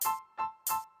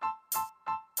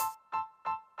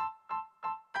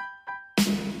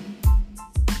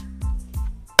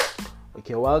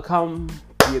Okay, welcome,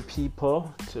 dear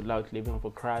people, to Loud Living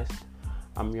for Christ.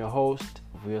 I'm your host,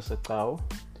 Vuyo Sekao.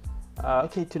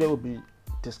 Okay, today we'll be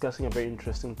discussing a very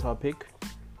interesting topic.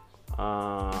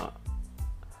 I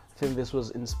think this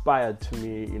was inspired to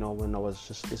me, when I was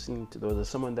just listening to, there was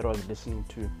someone that I was listening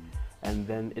to, and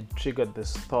then it triggered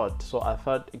this thought. So I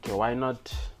thought, okay, why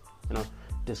not,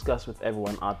 discuss with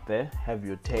everyone out there, have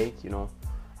your take,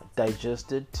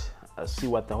 digest it, see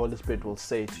what the Holy Spirit will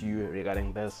say to you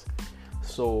regarding this.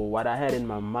 So what I had in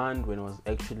my mind when I was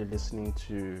actually listening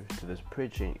to this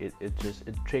preaching, it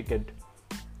triggered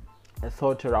a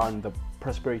thought around the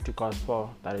prosperity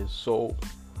gospel that is so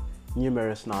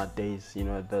numerous nowadays.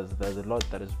 There's a lot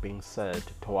that is being said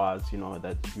towards,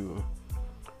 that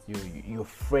you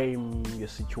frame your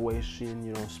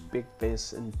situation, speak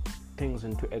this and things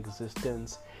into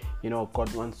existence.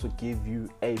 God wants to give you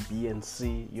A, B, and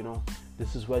C.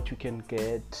 This is what you can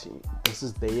get. This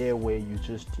is the year where you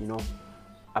just,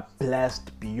 are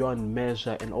blessed beyond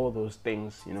measure and all those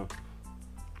things.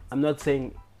 I'm not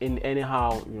saying in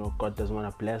anyhow, God doesn't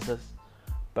want to bless us,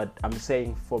 but I'm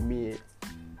saying for me,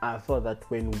 I thought that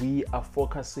when we are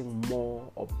focusing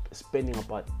more of spending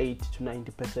about 80 to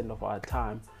 90% of our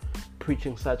time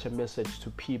preaching such a message to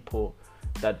people,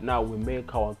 that now we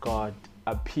make our God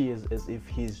appears as if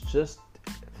he's just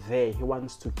there. He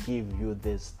wants to give you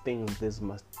these things, these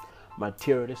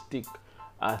materialistic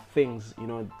things.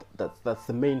 That's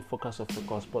the main focus of the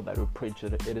gospel that we preach.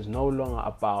 It is no longer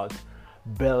about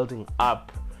building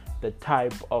up the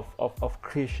type of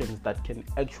Christians that can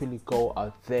actually go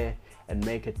out there and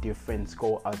make a difference,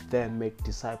 go out there and make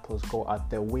disciples, go out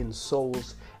there, win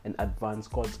souls and advance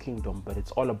God's kingdom. But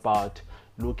it's all about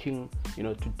looking,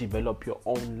 to develop your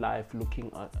own life,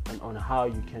 looking on how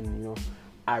you can,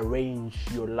 arrange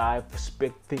your life,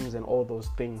 speak things and all those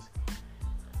things.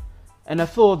 And I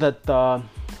feel that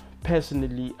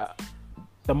personally,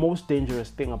 the most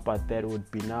dangerous thing about that would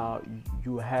be now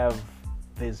you have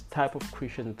this type of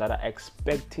Christians that are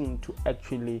expecting to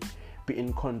actually be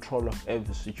in control of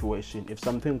every situation. If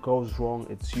something goes wrong,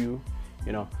 it's you,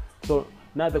 So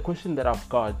now the question that I've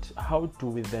got, how do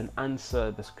we then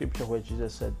answer the scripture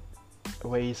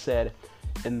where he said,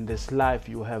 in this life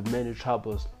you have many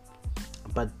troubles,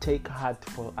 but take heart,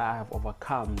 for I have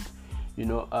overcome.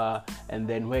 And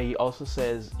then where he also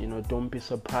says, don't be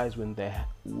surprised when the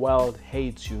world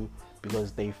hates you,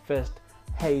 because they first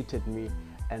hated me,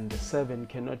 and the servant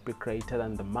cannot be greater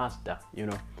than the master.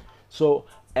 So,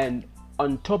 and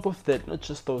on top of that, not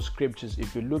just those scriptures,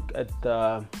 if you look at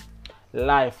the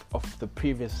life of the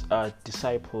previous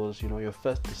disciples, your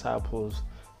first disciples,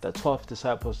 the 12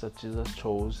 disciples that Jesus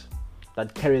chose,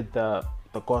 that carried the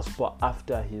gospel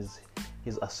after his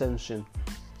ascension,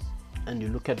 and you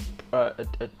look at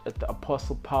the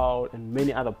Apostle Paul and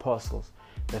many other apostles,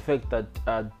 the fact that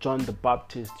John the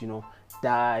Baptist,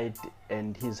 died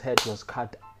and his head was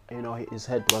cut, his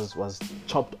head was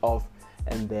chopped off,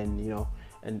 and then,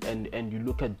 and you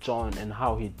look at John and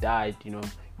how he died,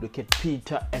 look at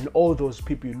Peter and all those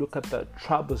people, you look at the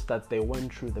troubles that they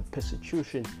went through, the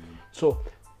persecution. So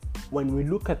when we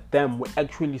look at them, we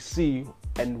actually see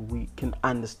and we can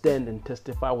understand and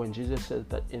testify when Jesus says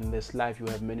that in this life you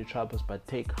have many troubles, but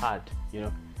take heart.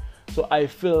 So I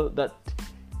feel that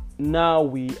now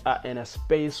we are in a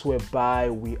space whereby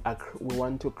we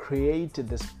want to create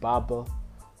this bubble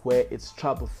where it's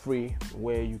trouble free,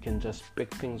 where you can just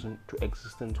speak things into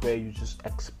existence, where you just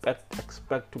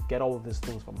expect to get all of these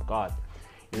things from God.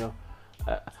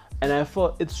 And I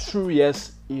thought it's true,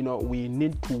 yes, we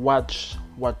need to watch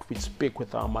what we speak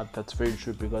with our mouth. That's very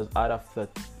true, because out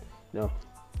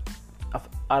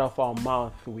of our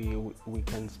mouth we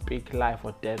can speak life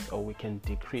or death, or we can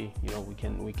decree,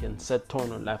 we can set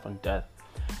tone on life and death.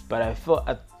 But I feel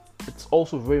it's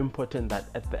also very important that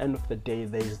at the end of the day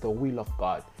there is the will of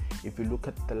God. If you look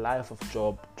at the life of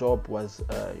Job was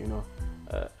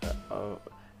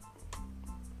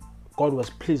God was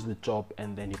pleased with Job,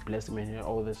 and then he blessed him and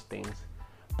all these things.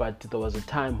 But there was a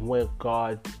time where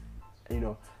God,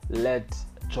 let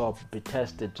Job be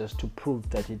tested, just to prove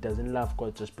that he doesn't love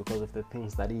God just because of the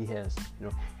things that he has.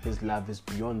 His love is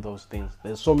beyond those things.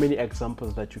 There's so many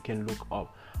examples that you can look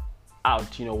up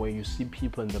out, where you see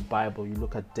people in the Bible. You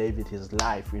look at David, his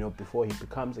life, before he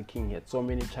becomes a king, he had so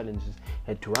many challenges,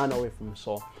 he had to run away from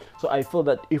Saul. So I feel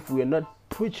that if we are not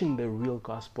preaching the real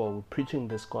gospel, we're preaching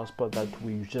this gospel that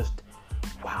we just,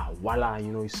 voila,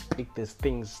 you speak these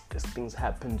things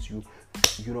happens, you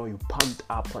you pumped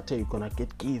up what you're gonna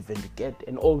give and you get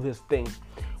and all these things.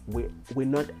 We're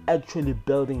not actually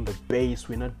building the base.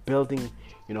 We're not building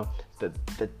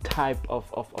the type of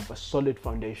a solid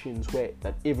foundations where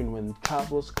that even when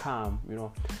troubles come,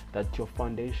 that your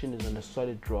foundation is on a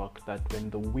solid rock, that when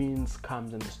the winds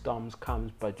comes and the storms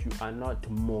comes, but you are not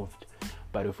moved.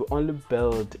 But if we only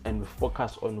build and we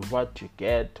focus on what you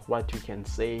get, what you can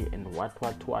say, and what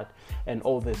and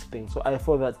all these things, so I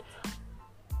feel that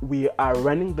we are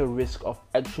running the risk of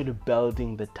actually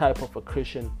building the type of a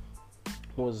Christian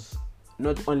who's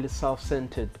not only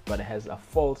self-centered but has a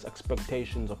false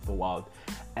expectations of the world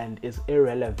and is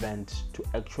irrelevant to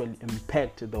actually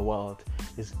impact the world,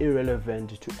 is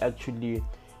irrelevant to actually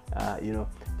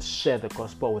share the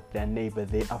gospel with their neighbor.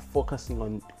 They are focusing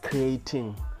on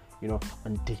creating,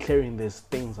 on declaring these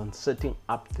things, on setting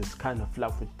up this kind of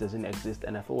love which doesn't exist.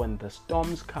 And I feel when the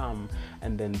storms come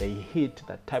and then they hit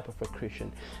that type of a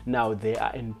Christian, now they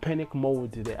are in panic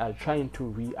mode. They are trying to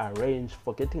rearrange,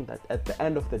 forgetting that at the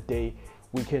end of the day,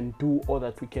 we can do all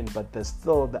that we can, but there's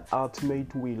still the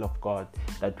ultimate will of God,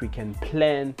 that we can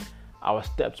plan our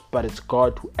steps, but it's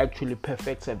God who actually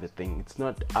perfects everything. It's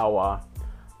not our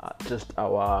just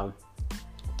our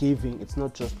giving, it's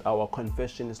not just our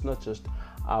confession, it's not just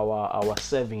our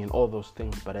serving and all those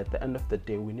things, but at the end of the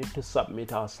day, we need to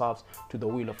submit ourselves to the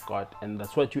will of God. And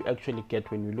that's what you actually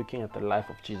get when you're looking at the life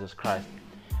of Jesus Christ,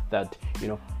 that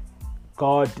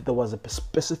God, there was a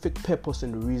specific purpose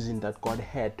and reason that God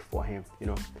had for him.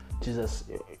 Jesus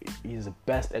is the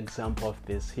best example of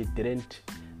this.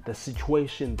 The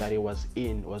situation that he was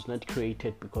in was not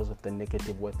created because of the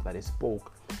negative words that he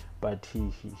spoke, but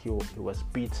he was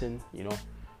beaten, he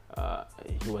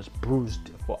was bruised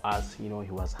for us, he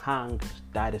was hung,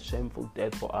 died a shameful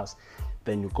death for us.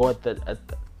 Then you go at the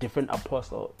different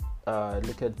apostles,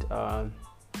 look at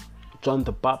John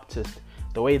the Baptist.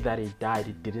 The way that he died,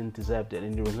 he didn't deserve it,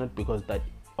 and it was not because that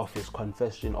of his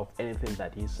confession of anything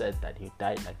that he said that he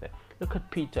died like that. Look at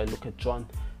Peter, look at John,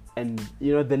 and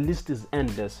the list is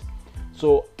endless.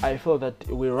 So I feel that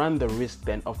we run the risk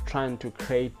then of trying to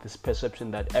create this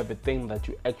perception that everything that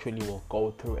you actually will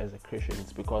go through as a Christian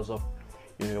is because of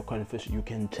your confession. You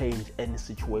can change any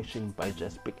situation by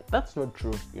just speaking. That's not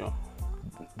true.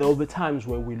 There will be times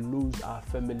where we lose our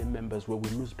family members, where we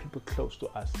lose people close to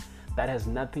us. That has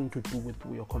nothing to do with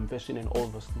your confession and all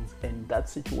those things. And that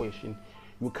situation,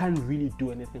 you can't really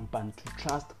do anything but to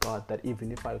trust God that even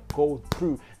if I go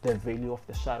through the valley of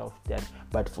the shadow of death,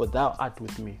 but for thou art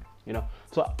with me.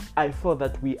 So I feel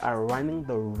that we are running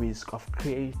the risk of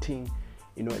creating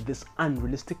this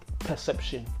unrealistic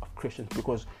perception of Christians,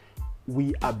 because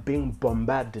we are being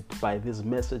bombarded by these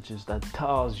messages that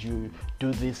tells you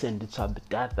do this and it shall be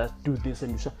that, do this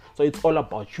and you shall. So it's all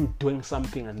about you doing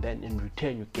something and then in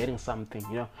return you're getting something,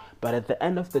 But at the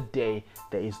end of the day,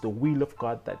 there is the will of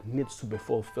God that needs to be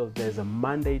fulfilled. There's a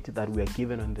mandate that we are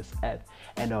given on this earth,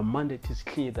 and our mandate is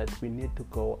clear that we need to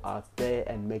go out there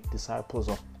and make disciples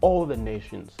of all the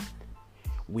nations.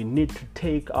 We need to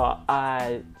take our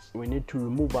eyes, we need to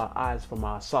remove our eyes from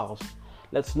ourselves.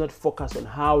 Let's not focus on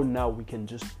how now we can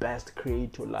just best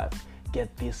create your life,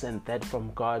 get this and that from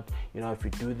God, if we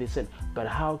do this, but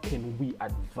how can we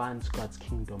advance God's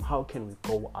kingdom? How can we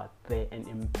go out there and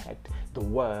impact the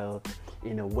world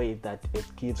in a way that it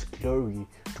gives glory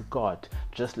to God?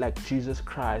 Just like Jesus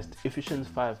Christ, Ephesians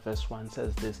 5 verse 1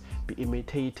 says this, be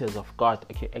imitators of God.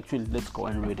 Okay, actually, let's go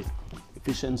and read it.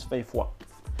 Ephesians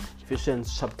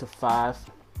chapter 5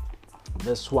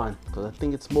 verse 1, because I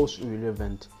think it's most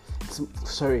relevant.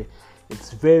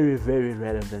 It's very, very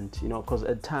relevant, because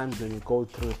at times when you go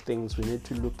through things, we need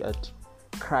to look at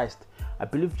Christ. I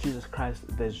believe Jesus Christ,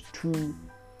 there's two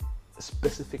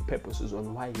specific purposes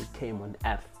on why he came on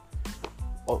earth.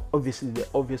 Obviously, the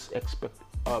obvious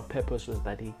purpose was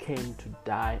that he came to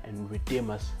die and redeem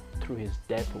us. Through his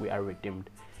death, we are redeemed.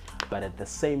 But at the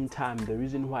same time, the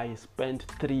reason why he spent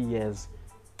 3 years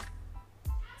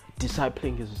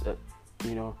discipling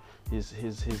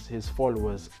his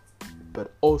followers,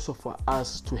 but also for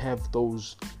us to have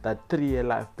that 3-year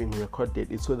life being recorded,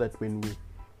 is so that when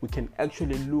we can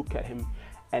actually look at him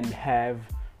and have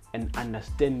an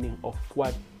understanding of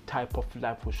what type of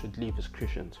life we should live as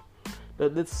Christians.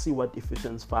 But let's see what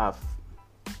Ephesians 5,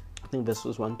 I think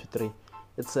verses 1 to 3,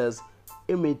 it says,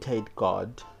 imitate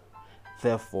God,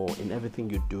 therefore, in everything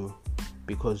you do,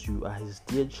 because you are his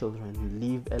dear children. You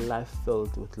live a life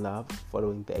filled with love,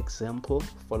 following the example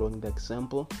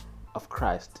of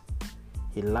Christ.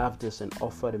 He loved us and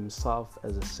offered himself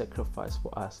as a sacrifice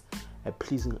for us, a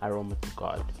pleasing aroma to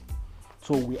God.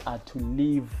 So we are to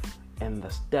live in the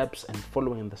steps and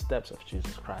following the steps of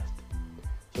Jesus Christ.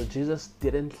 So Jesus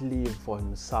didn't live for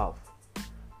himself.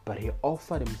 but he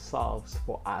offered himself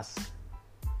for us.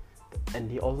 And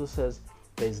he also says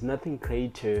there's nothing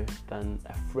greater than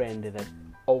a friend that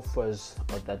offers,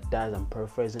 or that does, I'm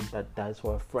paraphrasing, that does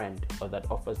for a friend, or that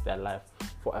offers their life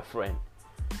for a friend.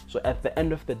 So at the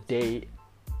end of the day,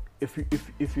 if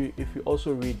you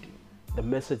also read the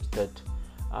message that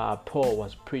Paul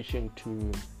was preaching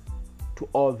to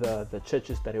all the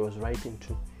churches that he was writing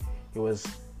to, he was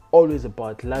always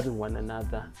about loving one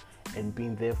another and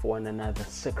being there for one another,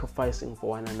 sacrificing for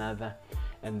one another.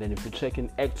 And then if you check in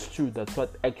Acts 2, that's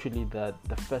what actually the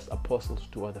first apostles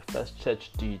do, or the first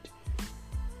church did,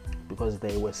 because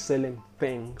they were selling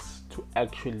things to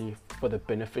actually for the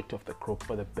benefit of the group,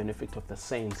 for the benefit of the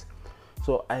saints.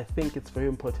 So I think it's very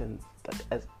important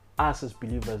that as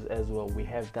believers as well, we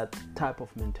have that type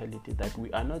of mentality, that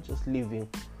we are not just living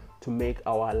to make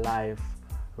our life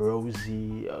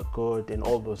rosy, good, and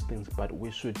all those things, but we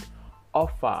should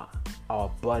offer our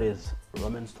bodies,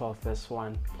 Romans 12 verse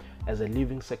 1, as a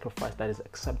living sacrifice that is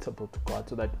acceptable to God,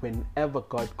 so that whenever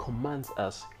God commands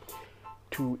us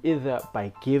to, either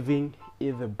by giving,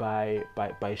 either by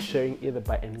sharing, either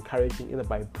by encouraging, either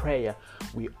by prayer,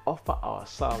 we offer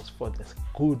ourselves for the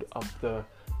good of the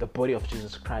body of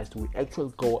Jesus Christ. We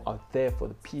actually go out there for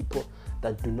the people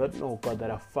that do not know God,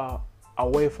 that are far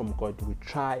away from God. We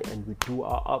try and we do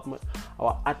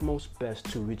our utmost best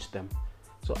to reach them.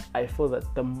 So I feel that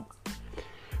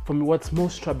for me, what's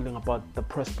most troubling about the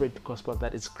prosperity gospel,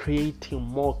 that it's creating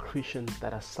more Christians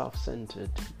that are self-centered,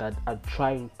 that are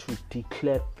trying to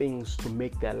declare things to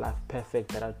make their life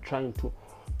perfect, that are trying to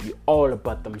be all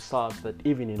about themselves, that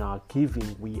even in our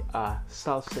giving, we are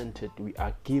self-centered. We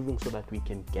are giving so that we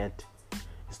can get.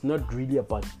 It's not really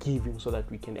about giving so that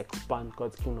we can expand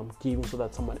God's kingdom, giving so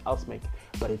that someone else may,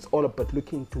 but it's all about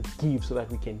looking to give so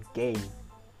that we can gain.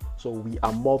 So we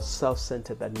are more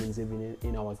self-centered. That means even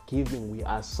in our giving, we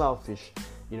are selfish.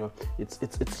 You know, it's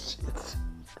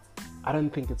I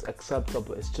don't think it's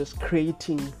acceptable. It's just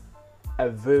creating a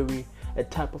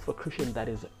type of a Christian that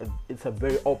is it's a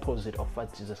very opposite of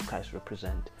what Jesus Christ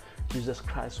represents. Jesus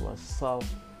Christ was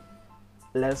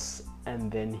selfless,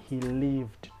 and then he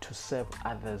lived to serve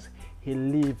others. He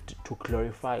lived to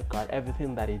glorify God.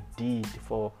 Everything that he did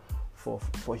for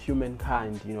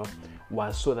humankind, you know,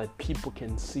 was so that people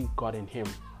can see God in him.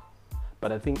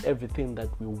 But I think everything that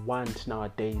we want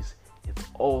nowadays, it's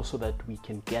all so that we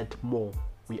can get more.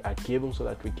 We are giving so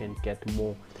that we can get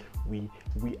more. We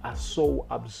are so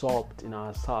absorbed in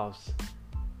ourselves.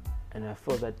 And I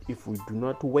feel that if we do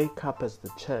not wake up as the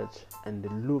church and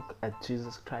look at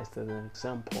Jesus Christ as an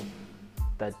example,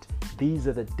 that these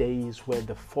are the days where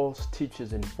the false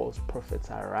teachers and false prophets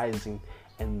are rising,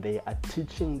 and they are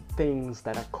teaching things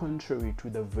that are contrary to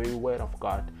the very word of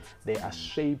God. They are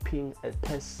shaping a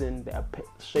person, they are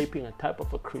shaping a type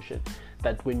of a Christian,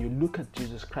 that when you look at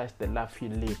Jesus Christ, the life he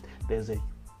lived, there's a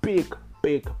big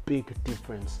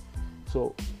difference.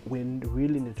 So we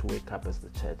really need to wake up as the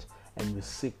church and we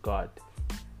seek God.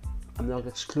 I'm not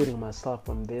excluding myself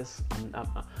from this.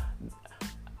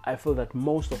 I feel that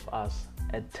most of us,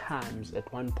 at times, at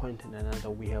one point and another,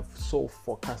 we have so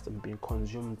focused on being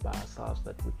consumed by ourselves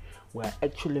that we are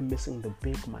actually missing the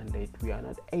big mandate. We are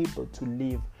not able to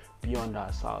live beyond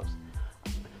ourselves.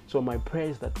 So my prayer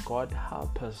is that God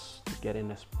help us to get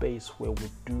in a space where we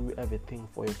do everything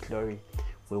for your glory,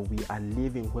 where we are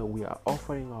living, where we are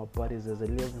offering our bodies as a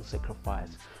living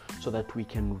sacrifice, so that we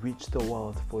can reach the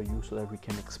world for you, so that we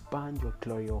can expand your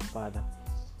glory, oh Father.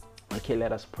 Okay,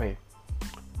 let us pray.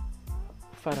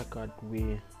 Father God,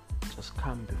 we just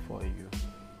come before you.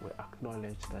 We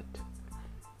acknowledge that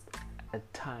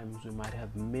at times we might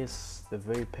have missed the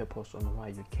very purpose on why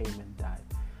you came and died.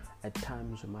 At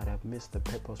times we might have missed the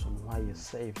purpose on why you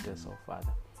saved us, oh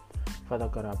Father. Father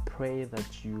God, I pray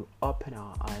that you open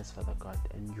our eyes, Father God,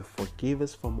 and you forgive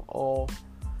us from all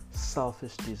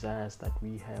selfish desires that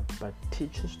we have, but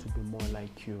teach us to be more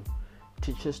like you.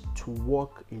 Teach us to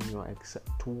walk in your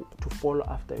to follow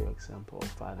after your example, oh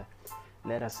Father.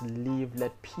 Let us live,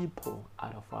 let people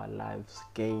out of our lives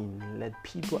gain, let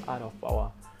people out of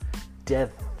our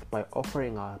death by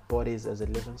offering our bodies as a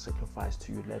living sacrifice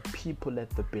to you. Let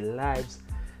there be lives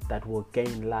that will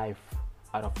gain life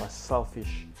out of our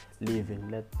selfish living.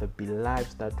 Let there be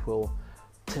lives that will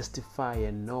testify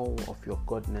and know of your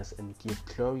goodness and give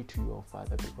glory to you, oh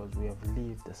Father, because we have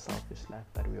lived a selfish life,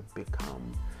 that we have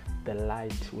become the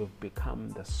light, we've become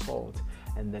the salt,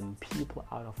 and then people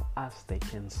out of us, they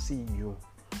can see you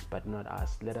but not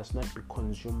us. Let us not be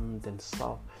consumed and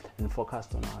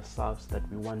focused on ourselves, that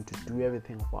we want to do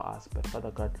everything for us, but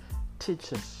Father God,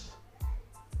 teach us,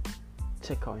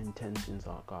 check our intentions,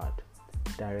 our God,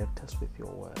 direct us with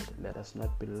your word. Let us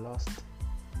not be lost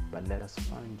but let us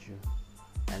find you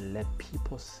and let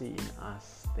people see in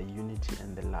us the unity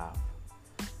and the love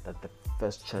that the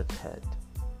first church had.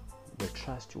 We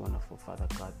trust you, wonderful Father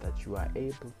God, that you are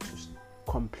able to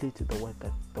complete the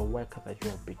work that you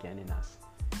have begun in us.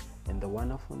 In the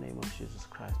wonderful name of Jesus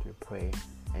Christ we pray.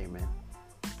 Amen.